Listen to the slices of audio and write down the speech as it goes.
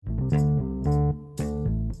So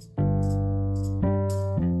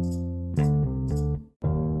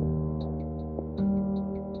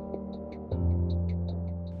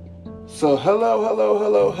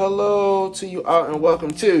hello to you all, and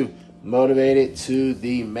welcome to Motivated to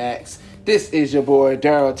the Max. This is your boy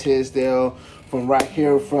Daryl Tisdale from right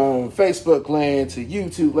here from Facebook land to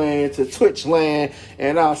YouTube land to Twitch land,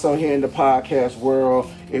 and also here in the podcast world.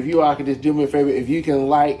 If you all could just do me a favor, if you can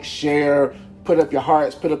like, share, put up your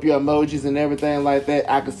hearts, put up your emojis and everything like that.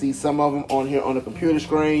 I can see some of them on here on the computer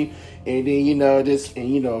screen. And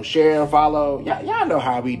then, share and follow. Y'all know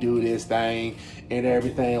how we do this thing and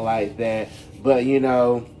everything like that. But,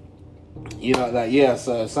 so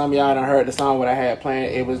some of y'all done heard the song what I had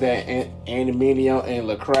playing. It was that Andy Mineo and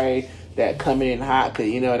Lecrae that coming in hot.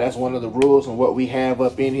 Because, that's one of the rules and what we have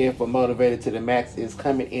up in here for Motivated to the Max is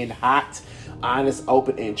coming in hot, honest,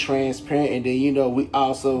 open, and transparent. And then, we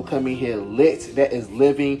also come in here lit. That is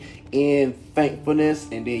living in thankfulness.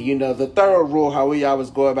 And then, the third rule, how we always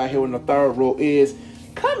go about here, and the third rule is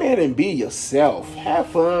come in and be yourself. Have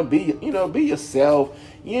fun. Be yourself.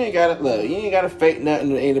 You ain't gotta fake nothing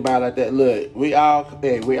to anybody like that. Look, we all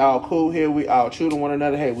cool here. We all true to one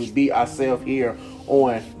another. Hey, we be ourselves here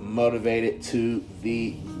on Motivated to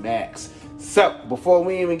the Max. So, before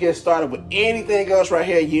we even get started with anything else right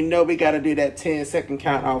here, we got to do that 10-second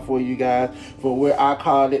count off for you guys, for where I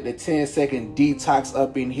called it the 10-second detox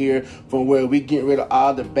up in here, from where we get rid of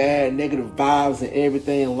all the bad, negative vibes and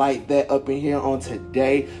everything like that up in here on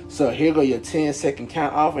today. So, here go your 10-second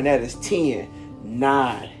count off, and that is 10,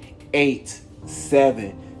 9, 8,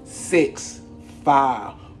 7, 6,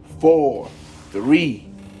 5, 4, 3,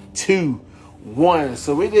 2, 1.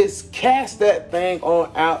 So we just cast that thing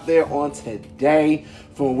on out there on today,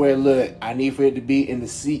 from where, look, I need for it to be in the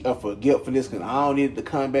seat of forgetfulness, because I don't need it to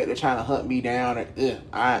come back to trying to hunt me down.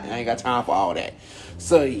 I ain't got time for all that.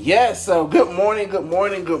 So good morning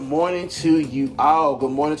to you all.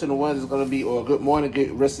 Good morning to the ones that's going to be, or good morning,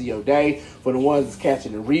 good rest of your day for the ones that's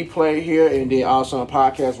catching the replay here, and then also on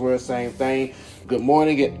podcast where it's the same thing. Good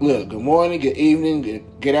morning, good morning, good evening,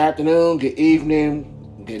 good afternoon, good evening,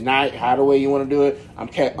 good night, however way you want to do it. I'm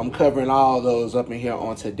covering all those up in here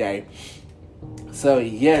on today. So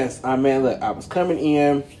yes, I was coming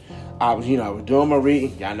in. I was doing my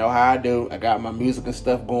reading. Y'all know how I do. I got my music and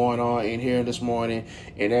stuff going on in here this morning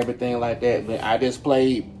and everything like that. But I just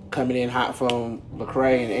played coming in hot from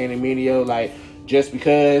Lecrae and Andy Mineo, like just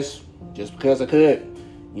because I could.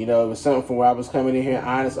 It was something from where I was coming in here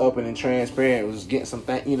honest, open, and transparent. It was getting some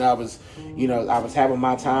things. I was having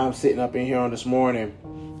my time sitting up in here on this morning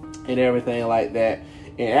and everything like that.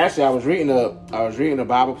 And actually, I was reading a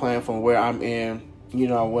Bible plan from where I'm in.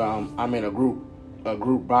 Where I'm in a group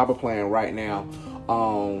Bible plan right now.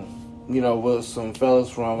 With some fellas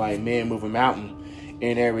from like Men Moving Mountain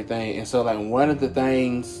and everything. And so like one of the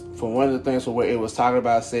things for where it was talking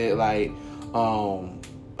about said like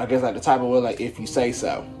I guess like the type of word like if you say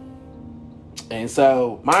so. And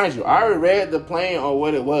so mind you, I already read the plan on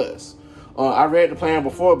what it was. I read the plan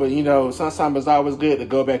before, but sometimes it's always good to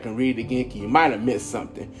go back and read it again, because you might have missed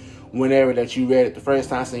something whenever that you read it the first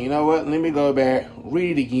time. So you know what, let me go back,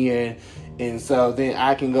 read it again. And so then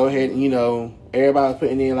I can go ahead and, everybody's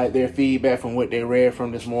putting in like their feedback from what they read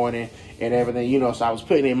from this morning and everything, so I was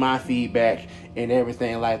putting in my feedback and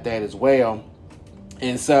everything like that as well.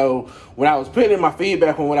 And so when I was putting in my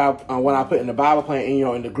feedback on when I put in the Bible plan,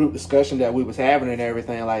 in the group discussion that we was having and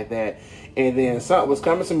everything like that, and then something was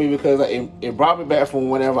coming to me because it brought me back from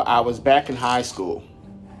whenever I was back in high school,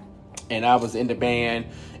 and I was in the band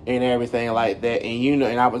and everything like that, and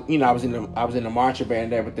and I was in the marching band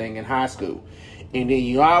and everything in high school. And then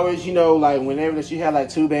you always, like whenever you had like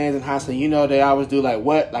two bands in high school, they always do like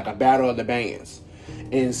a battle of the bands.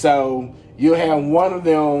 And so you have one of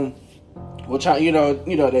them, which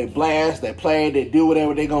they blast, they play, they do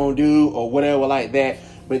whatever they gonna do or whatever like that.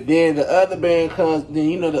 But then the other band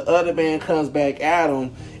comes back at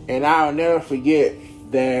them, and I'll never forget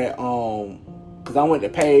that because I went to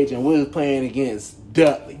Page and we was playing against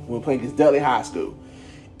Dudley. We were playing against Dudley High School.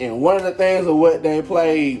 And one of the things of what they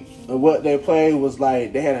played was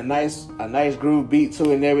like they had a nice groove beat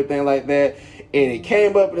to it and everything like that. And it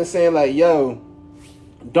came up and it said like, yo,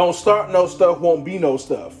 don't start no stuff, won't be no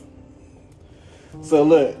stuff. So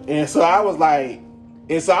look, and so I was like,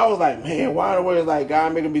 man, why the way like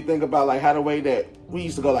God making me think about like how the way that we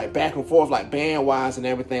used to go like back and forth like band wise and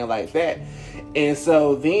everything like that. And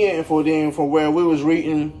so then from where we was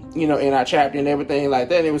reading, in our chapter and everything like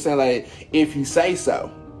that, it was saying like, if you say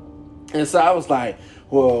so. And so I was like,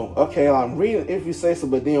 well, okay, I'm reading if you say so,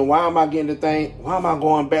 but then why am I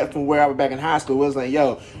going back from where I was back in high school? It was like,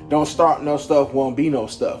 yo, don't start no stuff, won't be no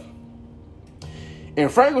stuff. And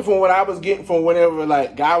frankly, from what I was getting from whenever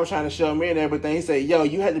like God was trying to show me and everything, he said, yo,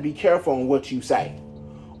 you have to be careful on what you say.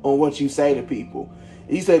 On what you say to people.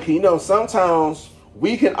 He said, you know, sometimes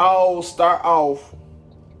we can all start off,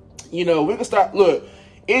 you know, we can start, look,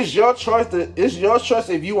 it's your choice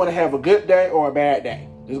if you want to have a good day or a bad day.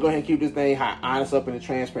 Let's go ahead and keep this thing hot, honest, up, and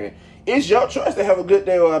transparent. It's your choice to have a good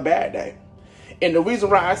day or a bad day. And the reason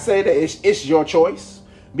why I say that is it's your choice.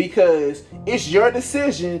 Because it's your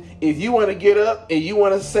decision if you want to get up and you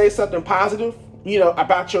want to say something positive, you know,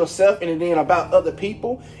 about yourself and then about other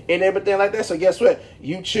people and everything like that. So guess what?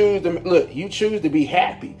 You choose to be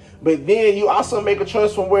happy. But then you also make a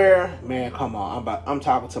choice from where, man, come on, I'm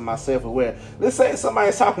talking to myself or where. Let's say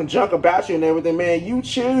somebody's talking junk about you and everything, man, you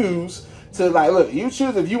choose to like, look, you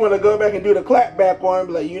choose if you want to go back and do the clap back on,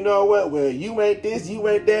 be like, you know what? Well, you ain't this, you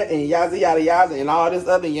ain't that, and yada, yada, yada, and all this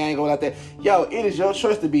other, you ain't going like that. Yo, it is your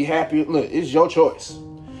choice to be happy. Look, it's your choice.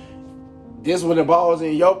 This is when the ball's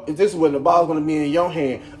going to be in your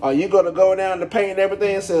hand. Are you going to go down the paint and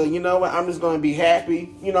everything and say, you know what? I'm just going to be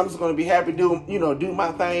happy. You know, I'm just going to be happy, do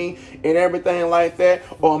my thing and everything like that.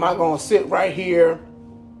 Or am I going to sit right here?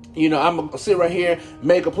 You know, I'm going to sit right here,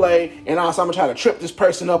 make a play, and also I'm going to try to trip this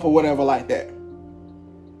person up or whatever like that.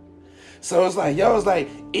 So it's like,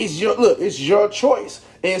 it's your choice.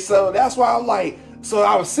 And so that's why I'm like, so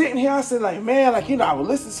I was sitting here, I said like, man, like, I would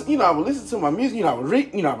listen to my music, I was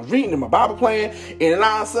reading in my Bible plan, and then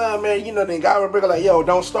all of a sudden, man, then God would bring like, yo,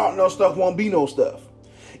 don't start no stuff, won't be no stuff.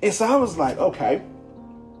 And so I was like, okay.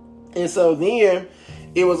 And so then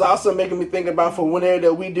it was also making me think about for whenever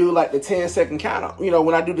that we do like the 10-second count off,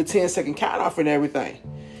 when I do the 10-second count off and everything.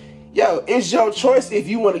 Yo, it's your choice if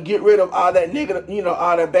you want to get rid of all that negative,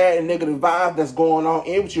 all that bad and negative vibe that's going on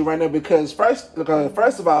in with you right now. Because first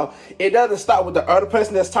of all, it doesn't start with the other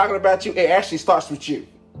person that's talking about you. It actually starts with you.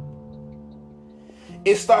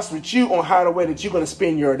 It starts with you on how the way that you're going to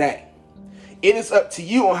spend your day. It is up to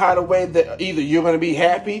you on how the way that either you're going to be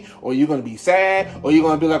happy or you're going to be sad or you're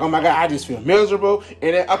going to be like, oh my God, I just feel miserable.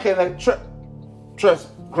 And then, okay, like, trust,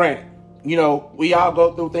 granted, we all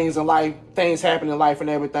go through things in life, things happen in life and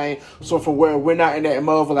everything. So from where we're not in that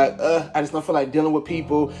mode of like, I just don't feel like dealing with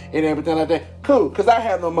people and everything like that. Cool, because I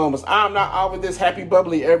have no moments. I'm not always this happy,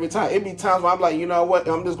 bubbly every time. It be times where I'm like, you know what?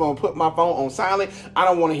 I'm just going to put my phone on silent. I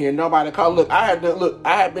don't want to hear nobody call. I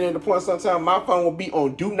have been at the point sometimes my phone will be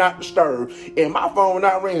on do not disturb and my phone will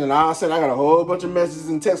not ring. And all of a sudden I got a whole bunch of messages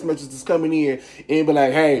and text messages coming in and be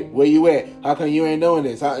like, hey, where you at? How come you ain't doing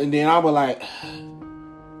this? And then I'll be like,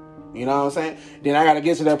 you know what I'm saying? Then I got to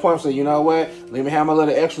get to that point. So, you know what? Let me have my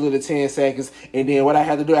little 10 seconds. And then what I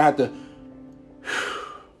have to do, I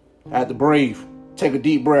have to breathe, take a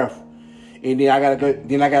deep breath. And then I got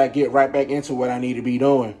to get right back into what I need to be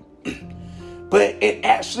doing. But it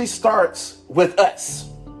actually starts with us.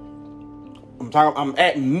 I'm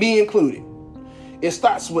at me included. It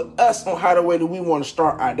starts with us on how the way that we want to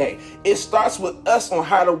start our day. It starts with us on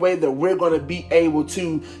how the way that we're going to be able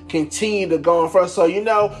to continue to go on first. So,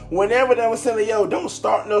 whenever they were saying, yo, don't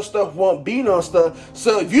start no stuff, won't be no stuff.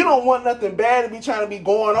 So if you don't want nothing bad to be trying to be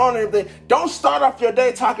going on and everything, don't start off your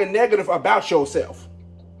day talking negative about yourself.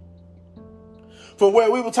 From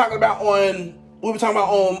where we were talking about on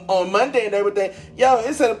Monday and everything, yo,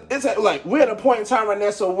 we're at a point in time right now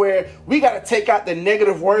so where we got to take out the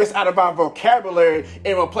negative words out of our vocabulary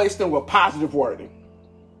and replace them with positive wording.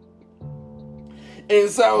 And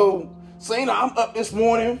so I'm up this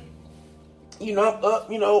morning, I'm up,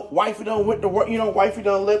 wifey done went to work, wifey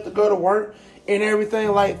done left to go to work and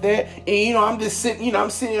everything like that. And, I'm just sitting,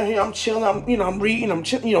 I'm sitting here, I'm chilling, I'm reading,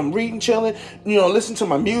 chilling, listening to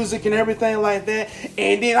my music and everything like that.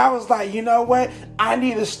 And then I was like, you know what? I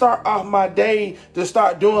need to start off my day to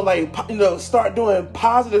start doing start doing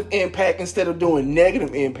positive impact instead of doing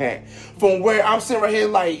negative impact. From where I'm sitting right here,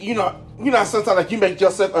 like, sometimes like you make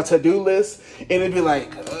yourself a to-do list and it'd be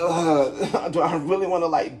like, do I really want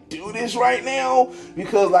to do this right now?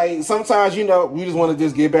 Because sometimes, we just want to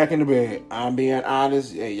just get back into bed. I'm being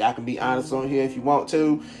honest. Hey, y'all can be honest on here if you want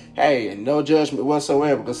to. Hey, and no judgment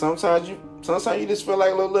whatsoever. Because sometimes you just feel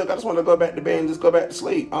like, look, I just want to go back to bed and just go back to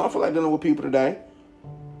sleep. I don't feel like dealing with people today.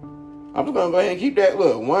 I'm just going to go ahead and keep that,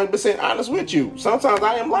 100% honest with you. Sometimes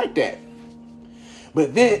I am like that.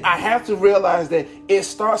 But then I have to realize that it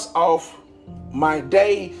starts off my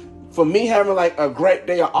day, for me having a great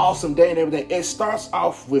day, an awesome day and everything, it starts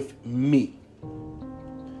off with me.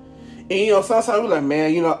 And sometimes we're like, man,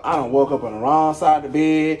 I done woke up on the wrong side of the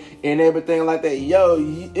bed and everything like that. Yo,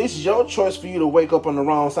 it's your choice for you to wake up on the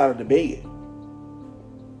wrong side of the bed.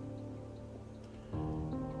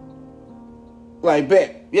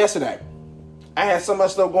 Yesterday, I had so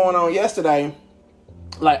much stuff going on yesterday.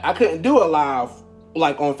 I couldn't do a live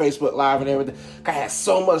like on Facebook Live and everything. I had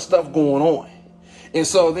so much stuff going on. And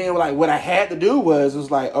so then like what I had to do was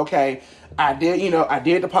like, okay, I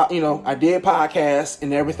did podcasts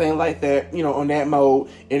and everything like that, on that mode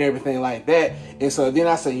and everything like that. And so then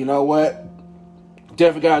I said, you know what?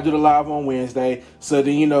 Definitely gotta do the live on Wednesday. So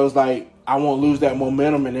then, it's like I won't lose that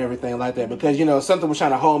momentum and everything like that, because something was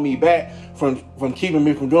trying to hold me back from keeping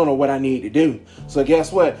me from doing what I need to do. So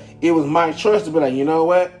guess what? It was my choice to be like, you know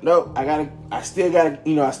what? No, I still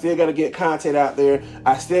gotta get content out there.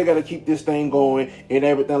 I still gotta keep this thing going and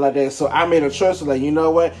everything like that. So I made a choice to like, you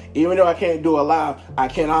know what? Even though I can't do a live, I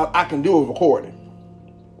can do a recording.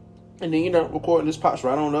 And then, recording this pops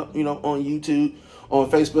right on up, on YouTube, on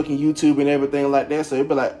Facebook and YouTube and everything like that. So it'd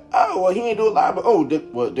be like, oh, well, he ain't do it live,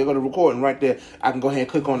 but they're going to record, and right there, I can go ahead and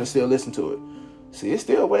click on it and still listen to it. See, it's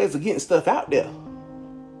still ways of getting stuff out there.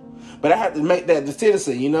 But I had to make that decision,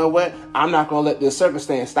 say, you know what? I'm not going to let this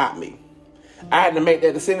circumstance stop me. I had to make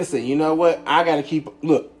that decision, say, you know what? I got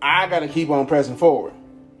to keep on pressing forward.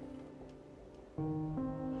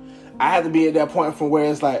 I had to be at that point from where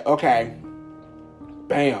it's like, okay,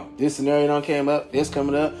 bam, this scenario done came up, this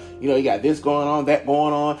coming up, you got this going on, that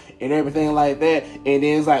going on, and everything like that. And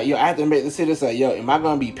then it's like, I have to make the decision, say, am I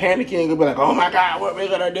going to be panicking and be like, oh my God, what we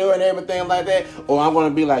going to do and everything like that? Or I'm going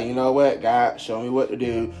to be like, you know what, God, show me what to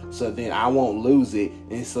do, so then I won't lose it.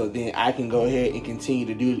 And so then I can go ahead and continue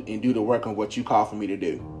to do the work on what you call for me to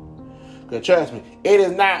do. Because trust me, it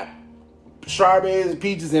is not strawberries,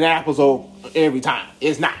 peaches, and apples every time.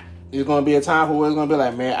 It's not. There's going to be a time where it's going to be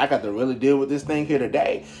like, man, I got to really deal with this thing here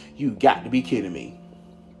today. You got to be kidding me.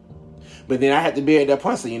 But then I had to be at that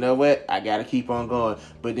point, so you know what? I got to keep on going.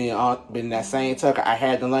 But then in that same token, I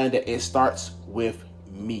had to learn that it starts with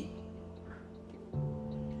me.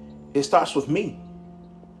 It starts with me.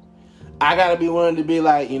 I got to be willing to be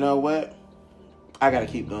like, you know what? I got to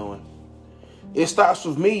keep going. It starts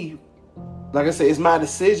with me. Like I said, it's my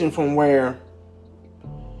decision from where,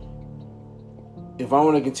 if I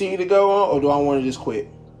want to continue to go on, or do I want to just quit?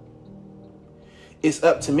 It's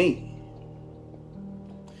up to me.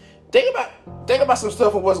 Think about some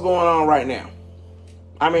stuff of what's going on right now.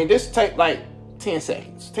 I mean, just take like 10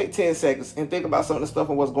 seconds. Take 10 seconds and think about some of the stuff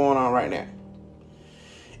of what's going on right now.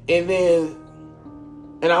 And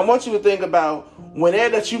I want you to think about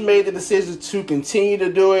whenever that you made the decision to continue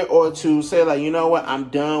to do it, or to say like, you know what, I'm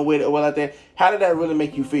done with it, or what like that. How did that really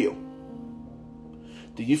make you feel?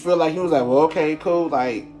 Did you feel like he was like, well, okay, cool,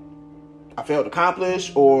 like I felt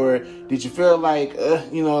accomplished? Or did you feel like,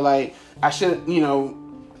 like I should,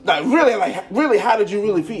 really, how did you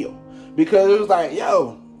really feel? Because it was like,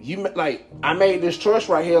 I made this choice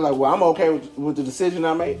right here. Like, well, I'm okay with the decision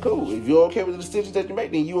I made. Cool. If you're okay with the decisions that you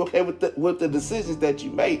make, then you okay with the decisions that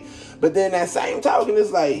you made. But then that same token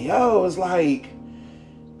is like, it's like,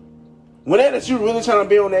 whenever that you're really trying to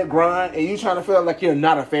be on that grind and you trying to feel like you're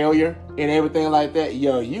not a failure and everything like that,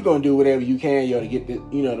 you're going to do whatever you can, to get the,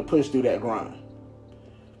 to push through that grind.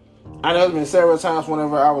 I know there's been several times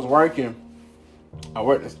whenever I was working, I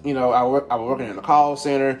was working in a call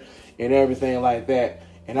center and everything like that.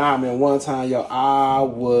 And I remember one time, I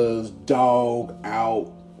was dog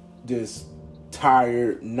out, just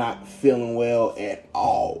tired, not feeling well at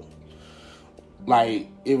all. Like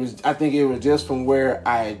I think it was just from where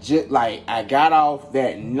I got off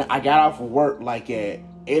of work like at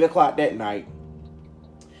 8:00 that night.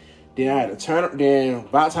 Then I had to then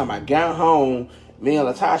by the time I got home, me and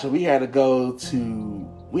Latasha, we had to go to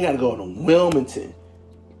Wilmington.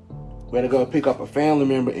 We had to go pick up a family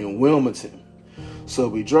member in Wilmington. So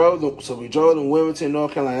we drove to Wilmington,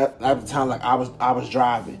 North Carolina. At the time, like I was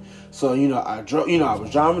driving. So, I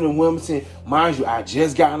was driving in Wilmington. Mind you, I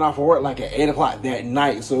just gotten off of work like at 8:00 that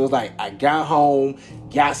night. So it was like I got home,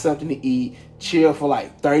 got something to eat, chilled for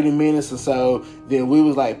like 30 minutes or so. Then we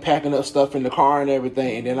was like packing up stuff in the car and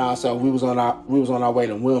everything. And then also we was on our way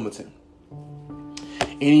to Wilmington.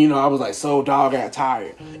 And I was like so got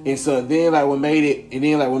tired. And so then what made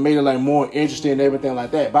it like more interesting and everything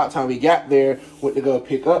like that. By the time we got there, went to go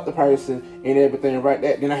pick up the person and everything right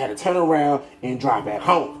there. Then I had to turn around and drive back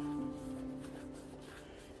home.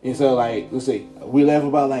 And so let's see, we left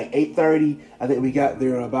about like 8:30. I think we got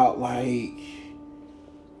there about like,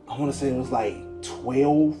 I want to say it was like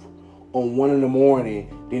 12 on 1 in the morning.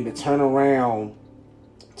 Then to turn around.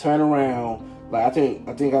 Like I think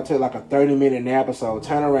I took like a 30-minute nap or so.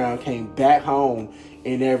 Turn around, came back home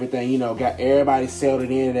and everything. Got everybody settled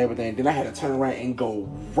in and everything. Then I had to turn around and go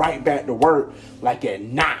right back to work like at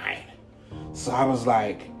 9. So I was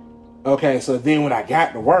like, okay. So then when I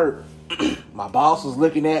got to work, my boss was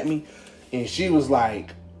looking at me, and she was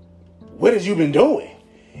like, "What have you been doing?"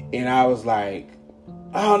 And I was like,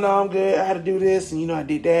 oh no, I'm good. I had to do this, and I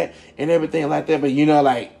did that and everything like that. But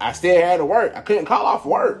like I still had to work. I couldn't call off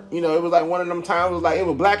work. It was like one of them times. It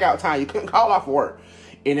was blackout time. You couldn't call off work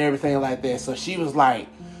and everything like that. So she was like,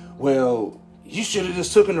 well, you should have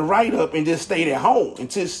just taken the write up and just stayed at home and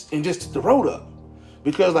just took the road up,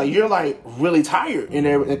 because like you're like really tired and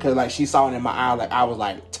everything. Because like she saw it in my eye, like I was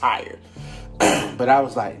like tired. But I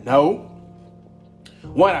was like, no.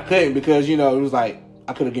 One, I couldn't, because it was like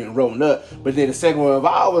I could have gotten rolling up. But then the second one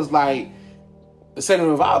because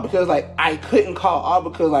like I couldn't call off,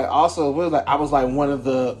 because like also it was like I was like one of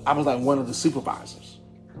the supervisors.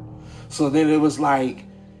 So then it was like,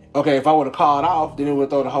 okay, if I would have called off, then it would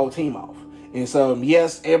throw the whole team off. And so,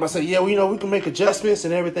 yes, everybody said, yeah, well, we can make adjustments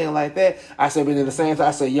and everything like that. I said, but at the same time,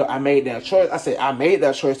 I said, I made that choice. I said, I made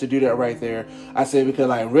that choice to do that right there. I said, because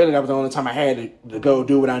like really, that was the only time I had to go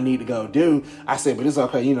do what I need to go do. I said, but it's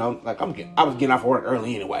okay, like I was getting off work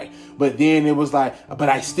early anyway. But then it was like, but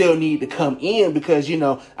I still need to come in, because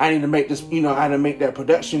I need to make this, I had to make that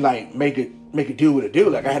production, like make it do what it do.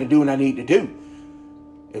 Like I had to do what I need to do.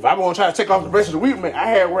 If I want to try to take off the rest of the week, man, I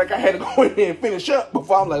had work. I had to go in there and finish up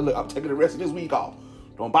before I'm like, look, I'm taking the rest of this week off.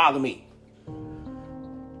 Don't bother me.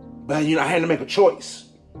 But, I had to make a choice.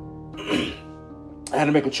 I had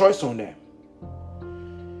to make a choice on that.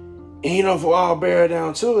 And, for all bear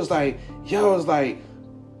down too, it's like,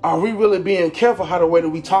 are we really being careful how the way that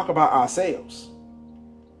we talk about ourselves?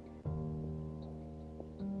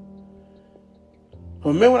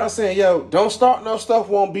 Remember when I said, don't start no stuff,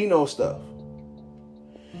 won't be no stuff.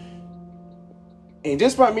 And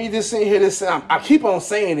just by me just sitting here, I keep on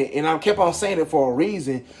saying it, and I kept on saying it for a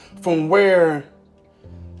reason, from where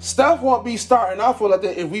stuff won't be starting off with like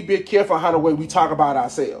that if we be careful how the way we talk about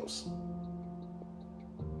ourselves.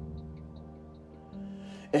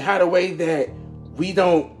 And how the way that we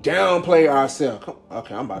don't downplay ourselves.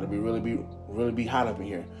 Okay, I'm about to really be hot up in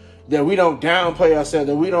here. That we don't downplay ourselves,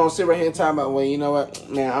 that we don't sit right here and talk about, well, you know what,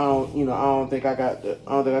 man, I don't think I got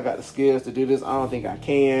the skills to do this. I don't think I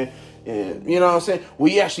can. And you know what I'm saying?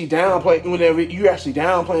 Whenever you actually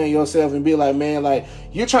downplaying yourself and be like, man, like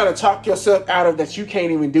you're trying to talk yourself out of that you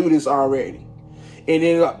can't even do this already. And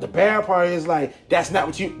then the bad part is like that's not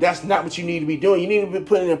what you need to be doing. You need to be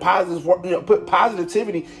putting in positive, put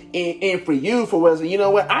positivity in for you, for whether you know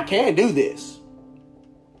what, I can do this.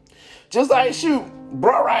 Just like shoot,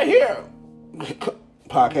 bro, right here.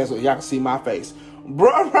 Podcast so y'all can see my face.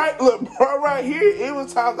 Bro, right here. It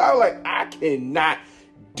was times I was like, I cannot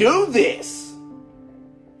do this.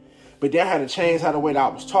 But then I had to change how the way that I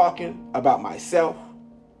was talking about myself.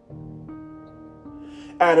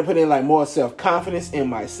 I had to put in like more self-confidence in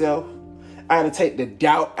myself. I had to take the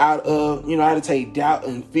doubt out of, I had to take doubt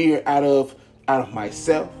and fear out of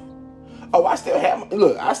myself. Oh, I still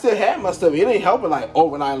had my stuff. It ain't helping like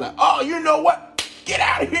overnight, like, oh, you know what? Get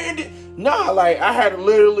out of here. Nah, like I had to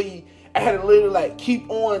literally like keep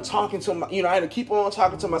on talking to my, I had to keep on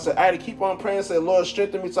talking to myself. I had to keep on praying and say, Lord,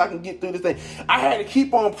 strengthen me so I can get through this thing. I had to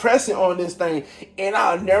keep on pressing on this thing. And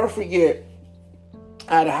I'll never forget,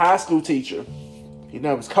 I had a high school teacher. His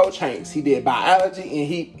name was Coach Hanks. He did biology, and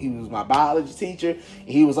he was my biology teacher. And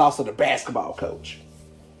he was also the basketball coach.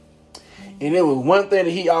 And it was one thing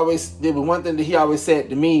that he always said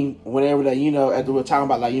to me whenever that, after we're talking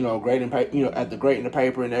about like, grading, at the grading the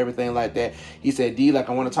paper and everything like that. He said, D, like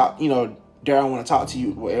I want to talk, Darryl, I want to talk to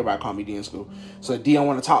you. Well, everybody call me D in school. So D, I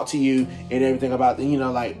want to talk to you and everything about the,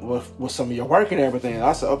 like with some of your work and everything. And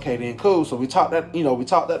I said, okay, then cool. So we talked at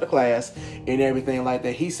the class and everything like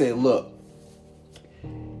that. He said, look,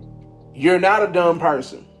 you're not a dumb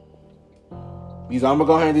person. He said, I'm going to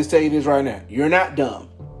go ahead and just tell you this right now. You're not dumb.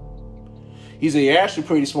 He said, you're actually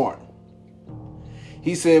pretty smart.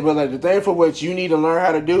 He said, but like the thing for what you need to learn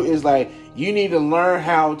how to do is like, you need to learn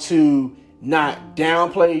how to not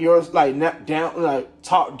downplay yours, like not down, like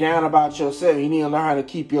talk down about yourself. You need to learn how to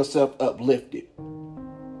keep yourself uplifted.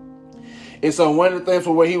 And so one of the things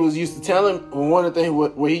for what he was used to telling,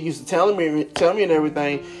 what he used to tell me and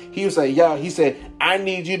everything, he was like, he said, I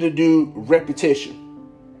need you to do repetition.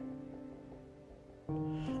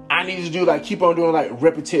 I need you to do like keep on doing like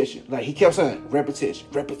repetition. Like he kept saying repetition.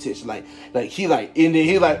 Like we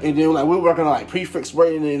were working on like prefix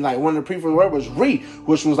word, and then like one of the prefix word was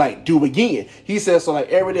which was like do again. He said, so like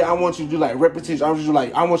every day I want you to do like repetition. I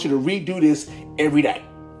want you to redo this every day.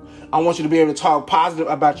 I want you to be able to talk positive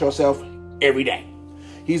about yourself every day.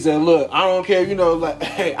 He said, look, I don't care, like,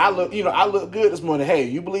 hey, I look good this morning. Hey,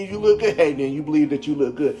 you believe you look good? Hey, then you believe that you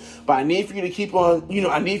look good. But I need for you to keep on,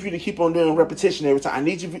 I need for you to keep on doing repetition every time.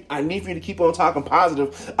 I need for you to keep on talking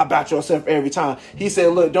positive about yourself every time. He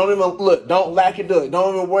said, don't lack it up.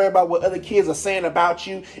 Don't even worry about what other kids are saying about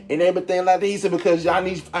you and everything like that. He said, because I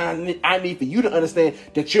need for you to understand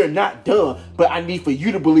that you're not done, but I need for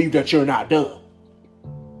you to believe that you're not done.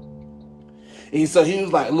 And so he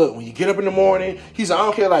was like, look, when you get up in the morning, he said, I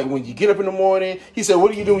don't care, like, when you get up in the morning, he said, what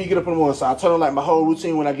do you do when you get up in the morning? So I told him, like, my whole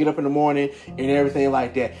routine when I get up in the morning and everything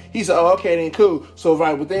like that. He said, oh, okay, then cool. So,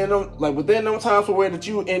 right, within them times where that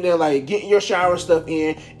you in there, like, getting your shower stuff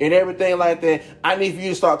in and everything like that, I need for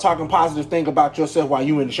you to start talking positive things about yourself while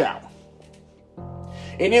you in the shower.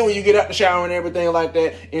 And then when you get out the shower and everything like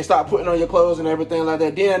that and start putting on your clothes and everything like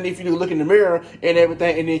that, then I need for you to look in the mirror and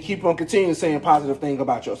everything and then keep on continuing saying positive things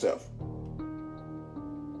about yourself.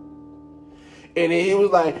 And then he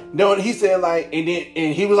was like, no, and he said like, and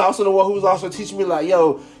he was also the one who was also teaching me like,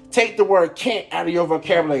 yo, take the word can't out of your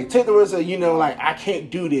vocabulary. Take the words of, like, I can't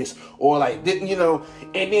do this or like, and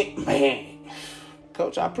then, man,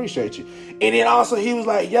 coach, I appreciate you. And then also he was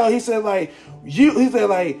like, yo, he said like, we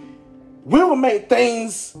will make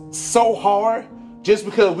things so hard just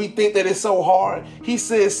because we think that it's so hard. He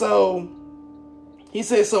said, so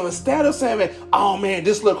instead of saying, oh man,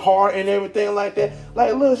 this look hard and everything like that,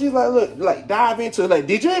 like, look, she's like, look, like, dive into it. Like,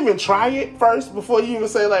 did you even try it first before you even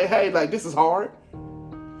say like, hey, like, this is hard?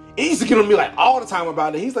 He used to get on me like all the time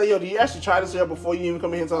about it. He's like, yo, do you actually try this here before you even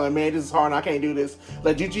come in here and tell like, man, this is hard and I can't do this?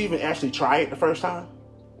 Like, did you even actually try it the first time?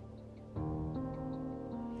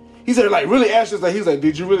 He said, like, really ask us, like, he's like,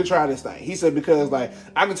 did you really try this thing? He said, because, like,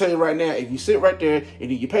 I can tell you right now, if you sit right there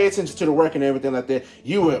and you pay attention to the work and everything like that,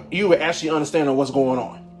 you would actually understand on what's going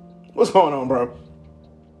on. What's going on, bro?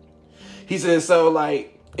 He said, just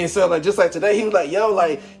like today, he was like, yo,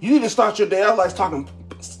 like, you need to start your day out like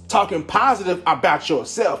talking positive about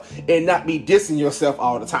yourself and not be dissing yourself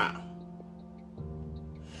all the time.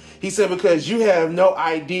 He said, because you have no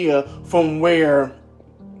idea from where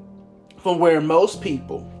most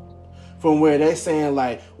people, from where they're saying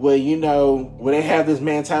like, well, where they have this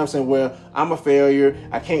mentality saying, well, I'm a failure,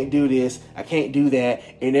 I can't do this, I can't do that,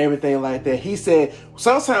 and everything like that. He said,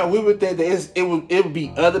 sometimes we would think that it would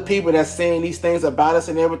be other people that's saying these things about us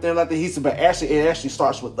and everything like that. He said, but it actually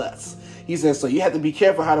starts with us. He said, so you have to be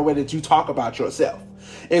careful how the way that you talk about yourself.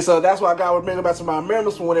 And so that's why God would bring back to my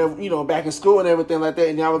memories from whenever, back in school and everything like that.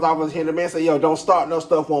 And I was always hearing the man say, yo, don't start no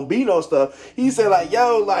stuff, won't be no stuff. He said like,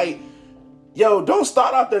 yo, don't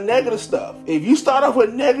start off the negative stuff. If you start off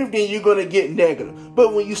with negative, then you're going to get negative.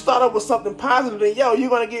 But when you start off with something positive, then, you're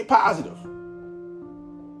going to get positive.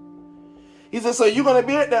 He said, so you're going to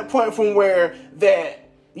be at that point from where that,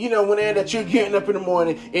 that you're getting up in the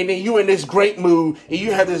morning and then you're in this great mood and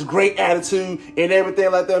you have this great attitude and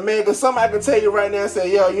everything like that, man. Because somebody can tell you right now and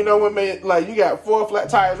say, yo, you know what, man, like you got 4 flat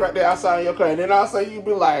tires right there outside of your car. And then also you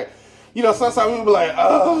be like, sometimes we be like,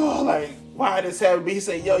 oh, like, why this happened? But he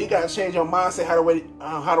said, yo, you got to change your mindset how the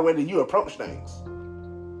way that you approach things.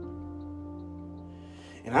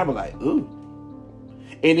 And I be like, ooh.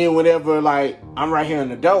 And then whenever, like, I'm right here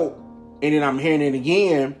an adult, and then I'm hearing it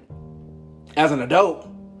again as an adult,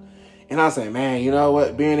 and I say, man, you know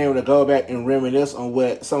what? Being able to go back and reminisce on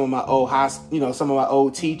what some of my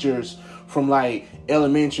old teachers from like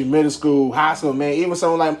elementary, middle school, high school, man, even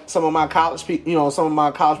some of my college people, some of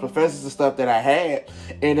my college professors and stuff that I had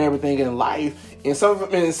and everything in life. And some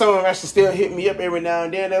of them actually still hit me up every now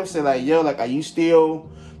and then. They would say like, yo, like, are you still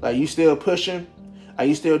pushing? Are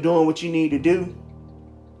you still doing what you need to do?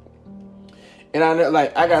 And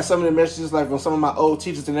I got some of the messages like from some of my old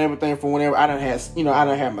teachers and everything from whenever I done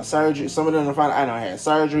had my surgery. Some of them I done had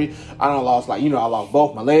surgery. I done lost I lost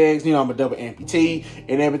both my legs. I'm a double amputee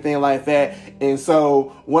and everything like that. And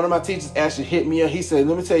so one of my teachers actually hit me up. He said,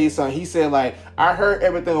 let me tell you something. He said, like, I heard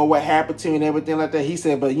everything on what happened to you and everything like that. He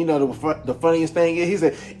said, but the funniest thing is, he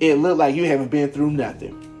said, it looked like you haven't been through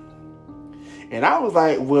nothing. And I was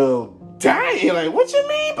like, well, dang, like, what you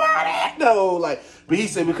mean by that though? Like, but he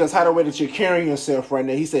said, because how the way that you're carrying yourself right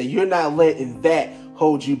now, he said, you're not letting that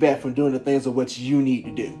hold you back from doing the things of what you need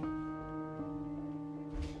to do.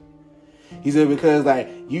 He said, because like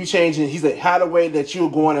you changing, he said, how the way that you're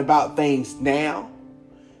going about things now,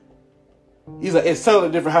 he's like, it's totally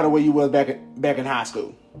different how the way you was back in high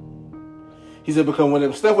school. He said, because when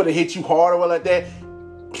the stuff would have hit you hard or like that,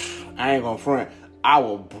 I ain't gonna front. I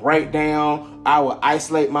will break down. I will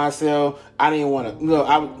isolate myself. I didn't want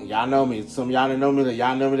to, y'all know me. Some of y'all didn't know me.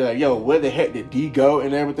 Y'all know me. Like, yo, where the heck did D go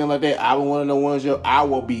and everything like that? I was one of the ones, I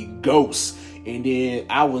will be ghost. And then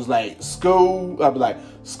I was like, school. I'll be like,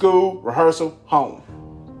 school, rehearsal, home.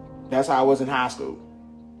 That's how I was in high school.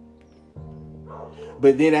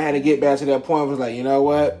 But then I had to get back to that point where I was like, you know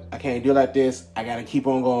what? I can't do like this. I got to keep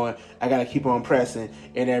on going. I got to keep on pressing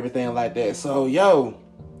and everything like that. So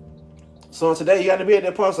today you got to be at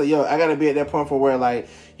that point. So, I got to be at that point for where, like,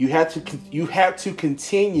 you have to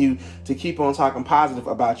continue to keep on talking positive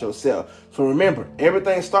about yourself. So remember,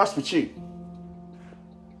 everything starts with you.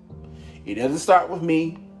 It doesn't start with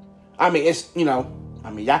me. I mean,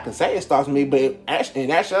 y'all can say it starts with me, but actually,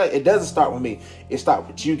 it doesn't start with me. It starts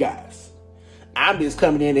with you guys. I'm just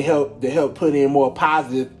coming in to help put in more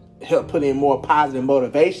positive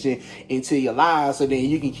motivation into your lives, so then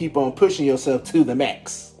you can keep on pushing yourself to the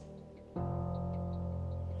max.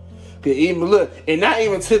 Cause even look, and not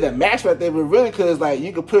even to the max right there, but really, cause like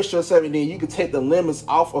you can push yourself, and then you can take the limits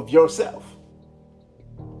off of yourself.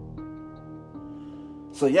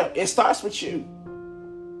 So it starts with you.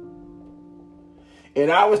 And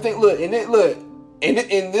I always think,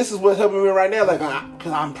 and this is what's helping me right now. Like,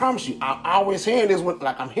 because I promise you, I always hearing this.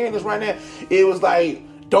 I'm hearing this right now. It was like,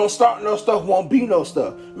 don't start no stuff, won't be no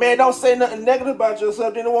stuff. Man, don't say nothing negative about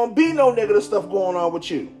yourself, then there won't be no negative stuff going on with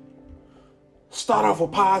you. Start off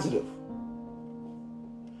with positive.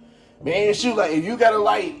 Man, shoot, like, if you gotta,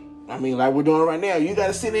 like we're doing right now, you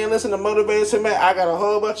gotta sit there and listen to Motivated to Max. I got a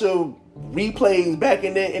whole bunch of replays back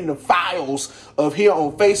in there in the files of here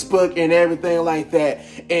on Facebook and everything like that.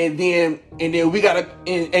 And then then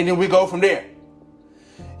we go from there.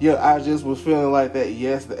 I just was feeling like that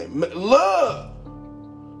yesterday. Look,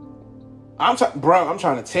 I'm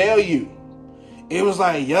trying to tell you. It was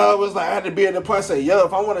like, I had to be at the point say,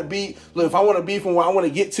 if I want to be from where I want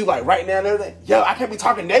to get to, like right now and everything, I can't be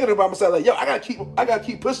talking negative about myself. Like, I gotta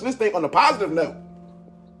keep pushing this thing on the positive note.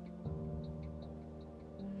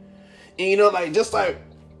 And like just like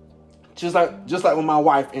with my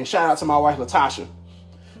wife, and shout out to my wife Latasha,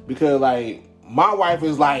 because like my wife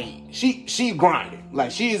is like she grinding,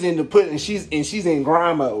 like she's in the put, and she's in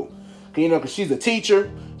grind mode, because she's a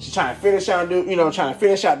teacher. She's trying to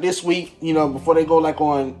finish out this week, before they go like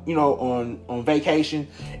on vacation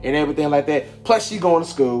and everything like that. Plus she going to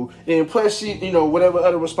school, and plus she, whatever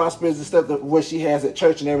other responsibilities and stuff that what she has at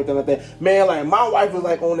church and everything like that. Man, like my wife is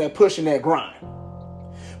like on that pushing that grind.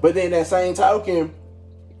 But then that same token,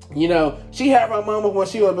 she had her moments when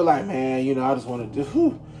she would be like, man, I just want to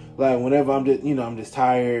do, like whenever I'm just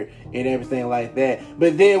tired and everything like that.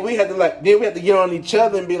 But then we have to get on each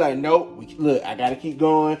other and be like, nope, look, I gotta keep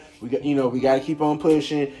going. We gotta keep on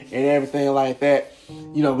pushing and everything like that.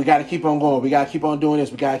 We gotta keep on going. We gotta keep on doing this.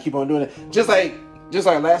 We gotta keep on doing it. Just like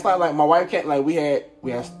last night, like my wife can't, like we had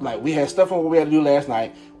stuff on what we had to do last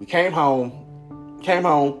night. We came home,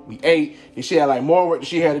 we ate, and she had like more work that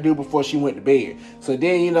she had to do before she went to bed. So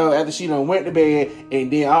then, after she done went to bed,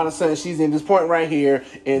 and then all of a sudden she's in this point right here,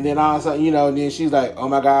 and then all of a sudden, then she's like, oh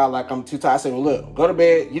my God, like I'm too tired. I said, well, look, go to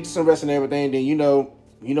bed, get you some rest and everything, then you know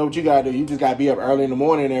what you gotta do. You just gotta be up early in the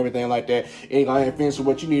morning and everything like that, and go ahead and finish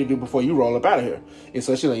what you need to do before you roll up out of here. And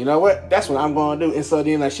so she's like, you know what? That's what I'm gonna do. And so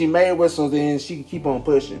then like she made with, so then she can keep on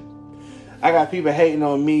pushing. I got people hating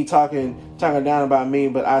on me, talking down about me,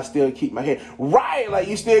 but I still keep my head. Right, like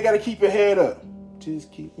you still got to keep your head up.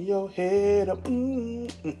 Just keep your head up.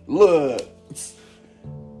 Look.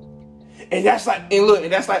 And that's like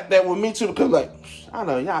that with me too, because like, I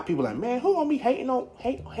know y'all people like, man, who on me hate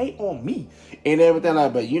on me and everything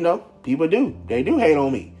like, but people do. They do hate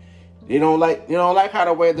on me. They don't like how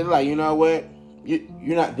the way they're like, you know what?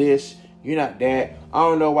 You're not this. You're not that. I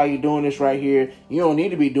don't know why you're doing this right here. You don't need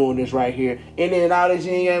to be doing this right here. And then all this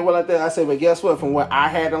yin yang like that. I said, but guess what? From what I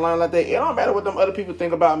had to learn like that, it don't matter what them other people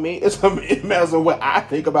think about me. It matters what I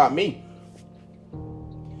think about me.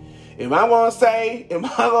 If I'm gonna say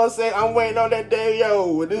I'm waiting on that day,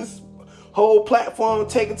 with this whole platform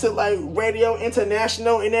taken to like Radio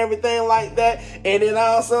International and everything like that, and then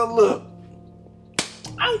also look,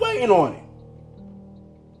 I'm waiting on it.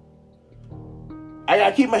 I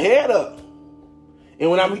gotta keep my head up. And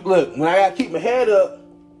when I gotta keep my head up,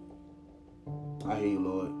 I hear you,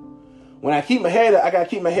 Lord. When I keep my head up, I gotta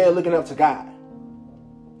keep my head looking up to God.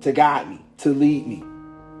 To guide me, to lead me.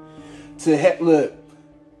 Look,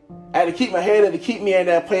 I had to keep my head up to keep me in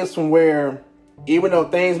that place from where, even though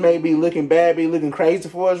things may be looking bad, be looking crazy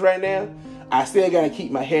for us right now, I still gotta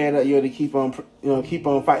keep my head up, to keep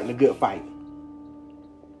on fighting the good fight.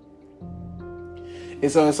 And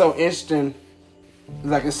so it's so interesting.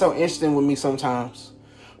 Like, it's so interesting with me sometimes,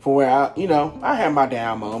 from where I have my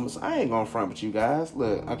down moments. I ain't gonna front with you guys.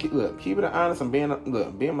 Look, keep it honest. I'm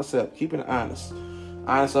being myself, keeping it honest,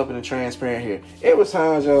 open and transparent here. It was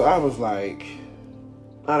times, I was like,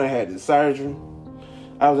 I done had this surgery.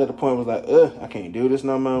 I was at the point where I was like, I can't do this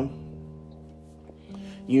no more.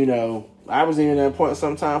 You know, I was even at a point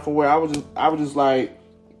sometime for where I was just like,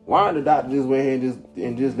 why don't the doctor just went ahead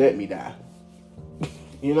and just let me die?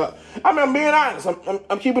 You know, I mean, I'm being honest.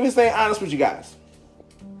 I'm keeping this thing honest with you guys.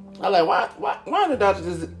 I'm like, why don't the doctor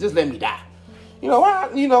just let me die? You know, why?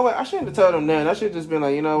 You know what? I shouldn't have told them that. I should have just been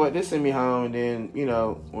like, you know what? Just send me home, and then, you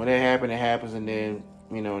know, when that happens, it happens, and then,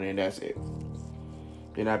 you know, and then that's it.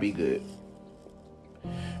 Then I'd be good.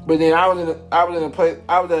 But then I was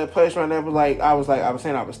at a place right now, like I was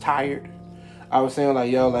saying I was tired. I was saying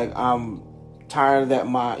like, yo, like I'm tired that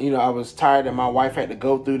I was tired that my wife had to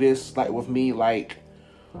go through this like with me, like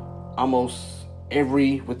almost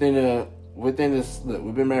within this. Look,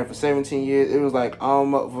 we've been married for 17 years. It was like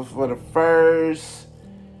for the first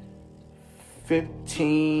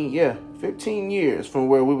 15 years from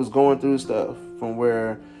where we was going through stuff, from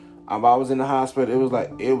where I was in the hospital. It was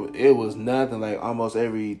like it was nothing. Like almost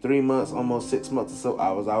every 3 months, almost 6 months or so,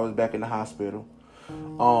 I was back in the hospital.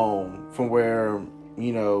 From where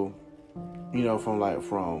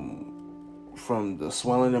from the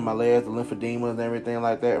swelling in my legs, the lymphedema and everything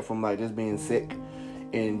like that, from like just being sick,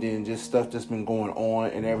 and then just stuff just been going on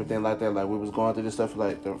and everything like that. Like we was going through this stuff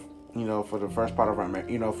like for the first part of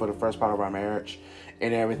our marriage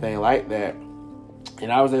and everything like that.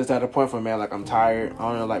 And I was just at a point for, man, like I'm tired. I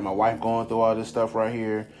don't know, like my wife going through all this stuff right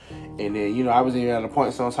here. And then, I was even at a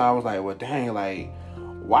point sometimes I was like, well, dang, like,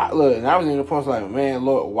 why? Look, and I was in the point like, man,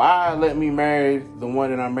 Lord, why let me marry the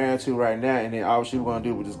one that I'm married to right now? And then all she was going to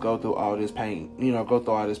do was just go through all this pain,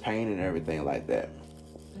 and everything like that.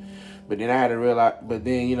 But then I had to realize,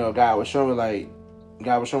 God was showing me like,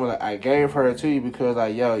 I gave her to you because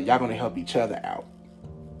like, yo, y'all going to help each other out.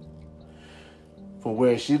 From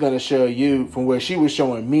where she's going to show you, from where she was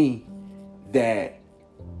showing me that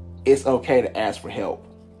it's okay to ask for help.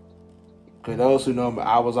 Because those who know me,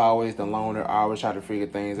 I was always the loner. I always tried to figure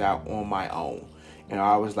things out on my own. And I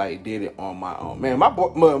always like did it on my own. Man, my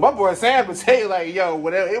boy Sam would say like, yo,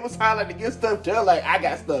 whatever, it was time like to get stuff done. Like, I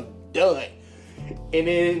got stuff done. And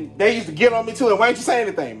then they used to get on me too. And why ain't you say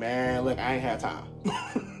anything? Man, look, I ain't have time.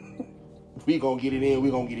 We gonna get it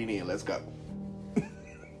in. Let's go.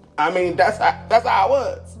 I mean, that's how I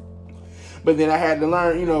was. But then I had to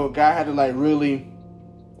learn, God had to like really,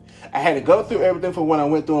 I had to go through everything from what I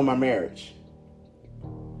went through in my marriage.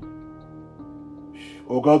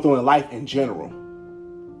 Or go through in life in general.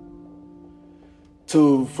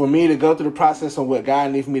 For me to go through the process of what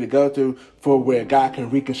God needs me to go through for where God can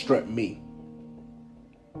reconstruct me.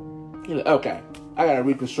 Okay, I gotta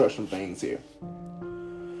reconstruct some things here.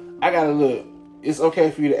 I gotta look. It's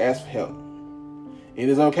okay for you to ask for help. It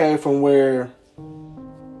is okay from where,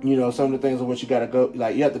 some of the things of what you gotta go,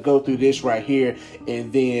 like you have to go through this right here,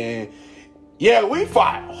 and then, we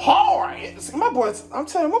fought hard. See, my boy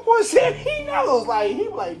said he knows, like, he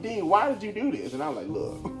was like, D, why did you do this? And I'm like,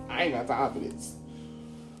 look, I ain't got time for this.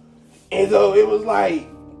 And so it was like,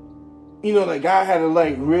 like God had to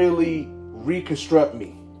like really reconstruct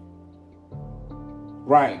me.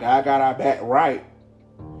 Right, God got our back right.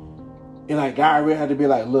 And like God really had to be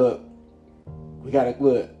like, look, we gotta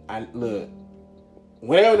look.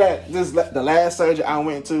 Whenever the last surgery I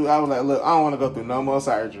went to, I was like, look, I don't want to go through no more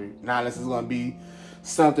surgery. Now this is gonna be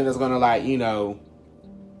something that's gonna like,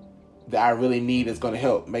 that I really need. That's gonna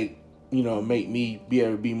help make me be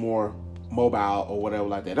able to be more mobile or whatever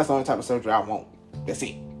like that. That's the only type of surgery I want. That's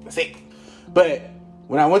it. But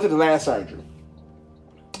when I went to the last surgery,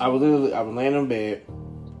 I was laying in bed.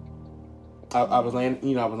 I was laying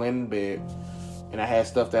in bed, and I had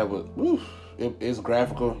stuff that was, it's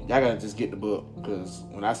graphical. Y'all gotta just get the book, because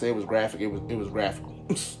when I say it was graphic, it was graphical.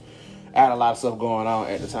 I had a lot of stuff going on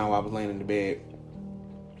at the time while I was laying in the bed.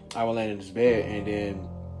 I was laying in this bed, and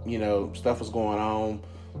then, stuff was going on.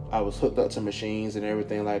 I was hooked up to machines and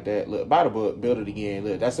everything like that. Look, buy the book, Build It Again.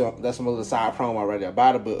 Look, that's some other side promo right there.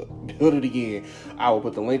 Buy the book, Build It Again. I will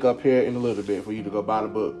put the link up here in a little bit for you to go buy the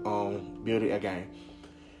book, Build It Again.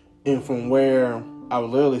 And from where I was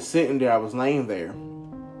literally sitting there, I was laying there.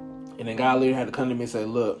 And then God literally had to come to me and say,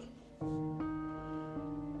 look,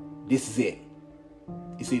 this is it.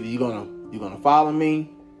 It's either you're gonna follow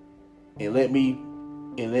me and let me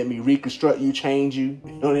reconstruct you, change you,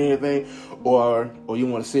 anything, or you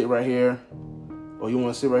want to sit right here, and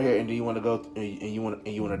then you want to go and you want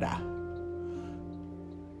to die.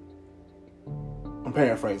 I'm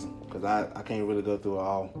paraphrasing because I can't really go through it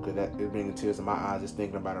all, because it's bringing tears in my eyes just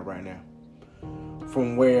thinking about it right now.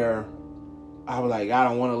 From where I was like, I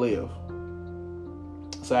don't want to live,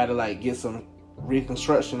 so I had to like get some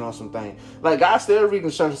reconstruction on some things. Like God still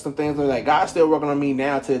reconstructing some things. Like God still working on me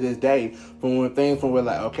now to this day. From where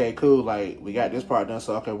like, okay, cool, like we got this part done,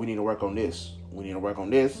 so okay, we need to work on this. We need to work on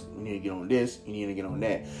this. We need to get on this. You need to get on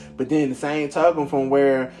that. But then the same token from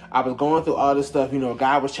where I was going through all this stuff,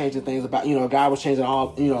 God was changing things about, God was changing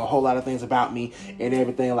all, a whole lot of things about me and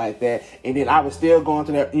everything like that. And then I was still going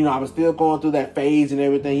through that, I was still going through that phase and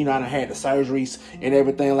everything. I done had the surgeries and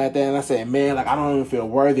everything like that. And I said, man, like, I don't even feel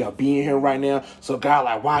worthy of being here right now. So God,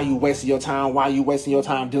 like, why are you wasting your time? Why are you wasting your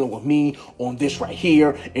time dealing with me on this right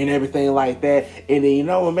here and everything like that? And then,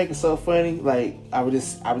 what make it so funny? Like, I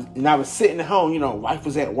was sitting at home, wife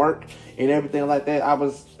was at work and everything like that. I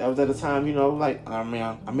was at the time, like, I mean,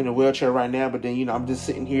 I'm in a wheelchair right now, but then, I'm just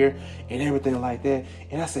sitting here and everything like that.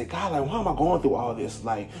 And I said, God, like, why am I going through all this?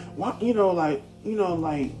 Like, why,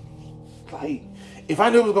 like, if I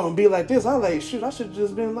knew it was going to be like this, I was like, shoot, I should have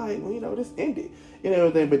just been like, just end it and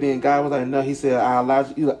everything. But then God was like, no, he said, I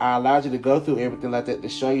allowed you to go through everything like that to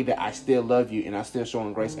show you that I still love you and I still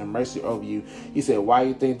showing grace and mercy over you. He said, why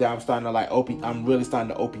you think that I'm really starting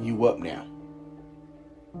to open you up now?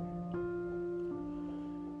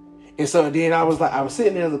 And so then I was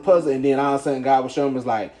sitting there as a puzzle, and then all of a sudden God was showing me, was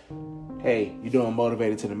like, hey, you're doing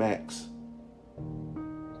Motivated to the Max.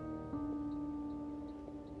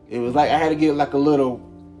 It was like I had to get like a little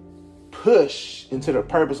push into the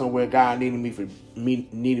purpose on where God needed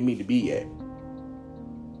me to be at.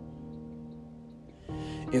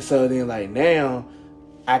 And so then, like, now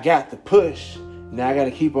I got the push. Now I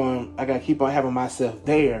gotta keep on having myself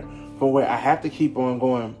there from where I have to keep on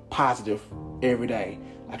going positive every day.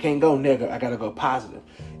 I can't go negative. I gotta go positive.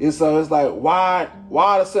 And so it's like, why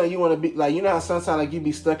all of a sudden you want to be like, how sometimes like you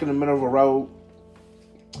be stuck in the middle of a road,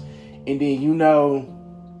 and then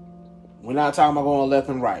we're not talking about going left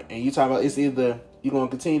and right, and you talking about it's either you're gonna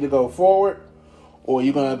continue to go forward or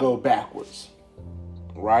you're gonna go backwards,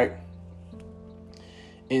 right?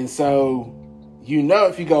 And so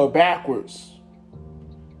if you go backwards,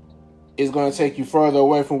 it's gonna take you further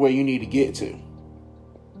away from where you need to get to.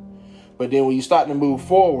 But then when you start to move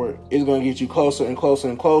forward, it's going to get you closer and closer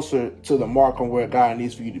and closer to the mark on where God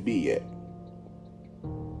needs for you to be at.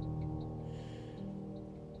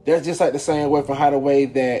 That's just like the same way for how the way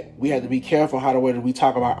that we have to be careful how the way that we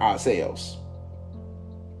talk about ourselves.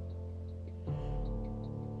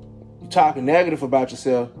 You're talking negative about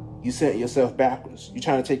yourself, you sent yourself backwards. You're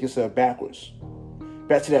trying to take yourself backwards.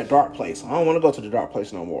 Back to that dark place. I don't want to go to the dark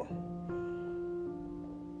place no more.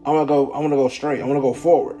 I want to go straight. I want to go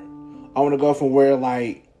forward. I want to go from where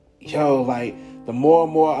the more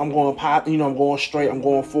and more I'm going I'm going straight, I'm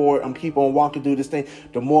going forward, I'm keep on walking through this thing,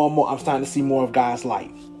 the more and more I'm starting to see more of God's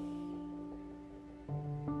light.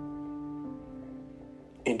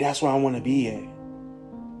 And that's where I want to be at.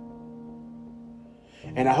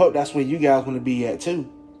 And I hope that's where you guys want to be at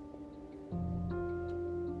too.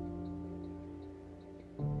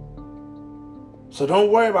 So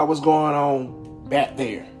don't worry about what's going on back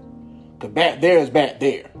there. Because back there is back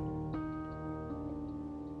there.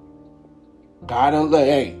 God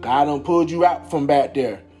done pulled you out from back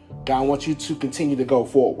there. God wants you to continue to go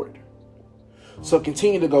forward. So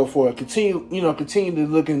continue to go forward. Continue to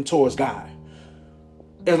looking towards God.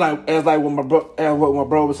 It's like what my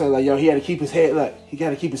bro was saying, like, he had to keep his head up. He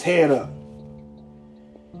got to keep his head up.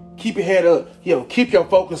 Keep your head up. Keep your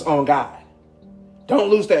focus on God. Don't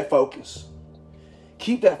lose that focus.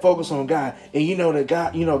 Keep that focus on God. And that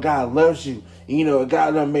God, God loves you. And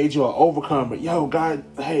God done made you an overcomer. God,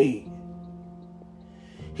 hey.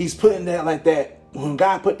 He's putting that like that. When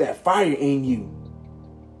God put that fire in you,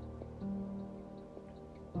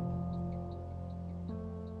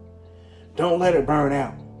 don't let it burn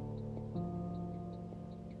out.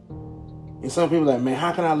 And some people are like, man,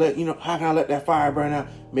 how can I let that fire burn out?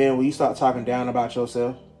 Man, when you start talking down about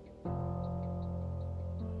yourself,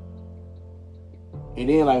 and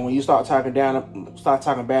then like when you start talking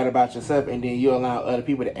bad about yourself, and then you allow other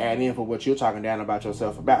people to add in for what you're talking down about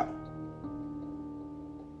yourself about.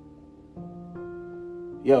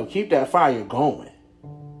 Keep that fire going.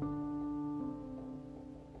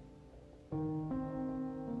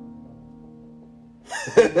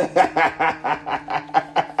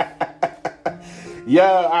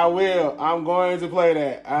 I will. I'm going to play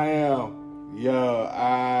that. I am.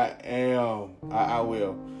 I am. I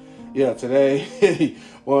will. Today,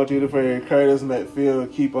 1, 2, 3, Curtis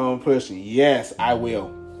McField, keep on pushing. Yes, I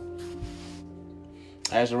will.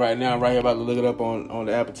 Actually, right now, I'm right here about to look it up on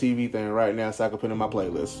the Apple TV thing right now so I can put it in my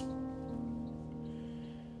playlist.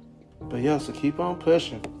 But so keep on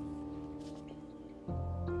pushing.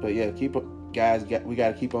 But we got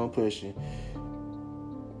to keep on pushing.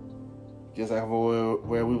 Just like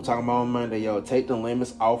where we were talking about on Monday, take the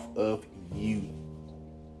limits off of you.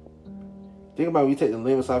 Think about when you take the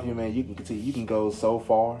limits off you, man, you can continue, you can go so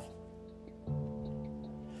far.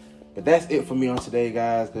 But that's it for me on today,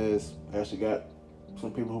 guys, because I actually got some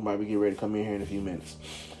people who might be getting ready to come in here in a few minutes.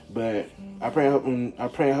 But I pray and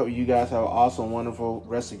hope you guys have an awesome, wonderful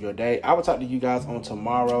rest of your day. I will talk to you guys on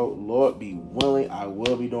tomorrow. Lord be willing, I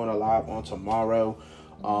will be doing a live on tomorrow.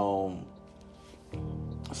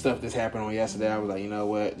 Stuff that's happened on yesterday, I was like, you know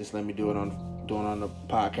what? Just let me do it on the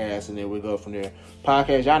podcast, and then we go from there.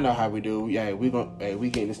 Podcast, y'all know how we do. Yeah, we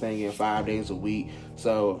getting this thing in 5 days a week.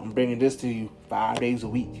 So I'm bringing this to you 5 days a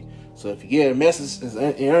week. So if you get a message,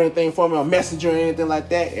 anything from me on Messenger or anything like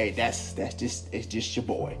that, hey, it's just your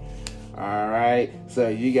boy. All right. So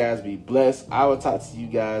you guys be blessed. I will talk to you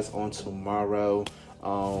guys on tomorrow.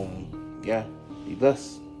 Yeah, be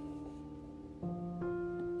blessed.